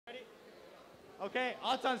Okay,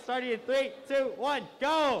 Auton starting in 3, 2, 1,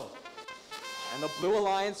 go! And the Blue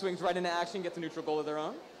Alliance swings right into action, gets a neutral goal of their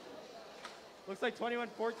own. Looks like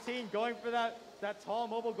 2114 going for that tall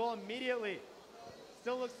mobile goal immediately.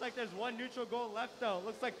 Still looks like there's one neutral goal left though.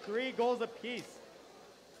 Looks like 3 goals apiece.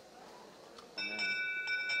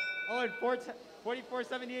 Oh, and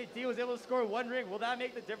 4478D was able to score 1 ring. Will that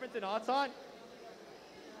make the difference in Auton?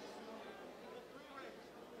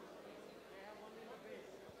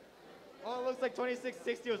 Oh, it looks like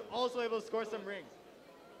 2660 was also able to score some rings.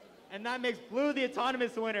 And that makes Blue the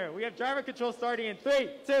autonomous winner. We have driver control starting in 3,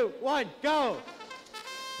 2, 1, go!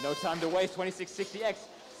 No time to waste. 2660X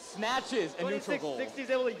snatches a neutral goal. 2660 is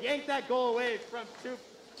able to yank that goal away from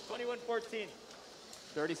 2114.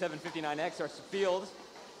 3759X starts to field.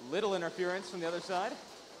 Little interference from the other side.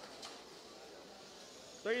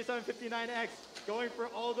 3759X going for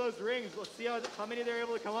all those rings. Let's see how many they're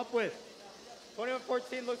able to come up with.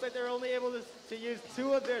 2114 looks like they're only able to use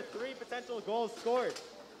 2 of their 3 potential goals scored.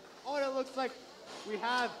 Oh, and it looks like we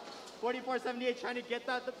have 4478 trying to get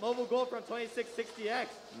that mobile goal from 2660X.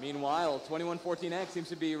 Meanwhile, 2114X seems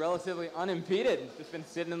to be relatively unimpeded. Just been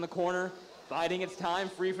sitting in the corner, biding its time,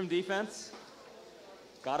 free from defense.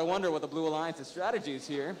 Gotta wonder what the Blue Alliance's strategy is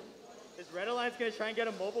here. Is Red Alliance gonna try and get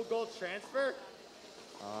a mobile goal transfer?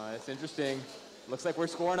 It's interesting. Looks like we're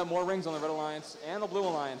scoring up more rings on the Red Alliance and the Blue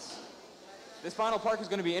Alliance. This final park is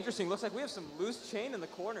going to be interesting. Looks like we have some loose chain in the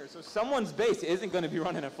corner, so someone's base isn't going to be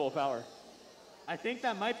running at full power. I think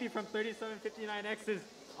that might be from 3759X's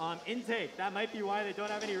intake. That might be why they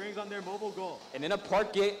don't have any rings on their mobile goal. And in a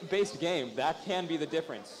park-based game, that can be the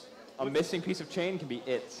difference. A missing piece of chain can be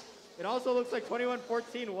it. It also looks like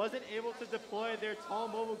 2114 wasn't able to deploy their tall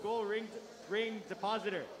mobile goal ring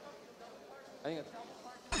depositor. I think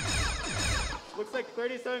Looks like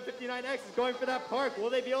 3759X is going for that park. Will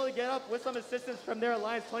they be able to get up with some assistance from their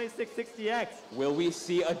alliance 2660X? Will we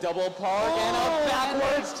see a double park and a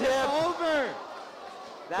backwards tip? Over.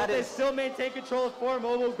 They still maintain control of 4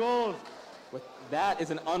 mobile goals. That is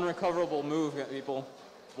an unrecoverable move, people.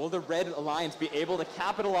 Will the Red Alliance be able to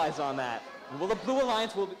capitalize on that? Will the Blue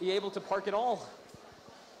Alliance be able to park it all?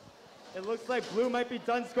 It looks like Blue might be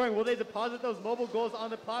done scoring. Will they deposit those mobile goals on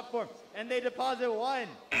the platform? And they deposit 1.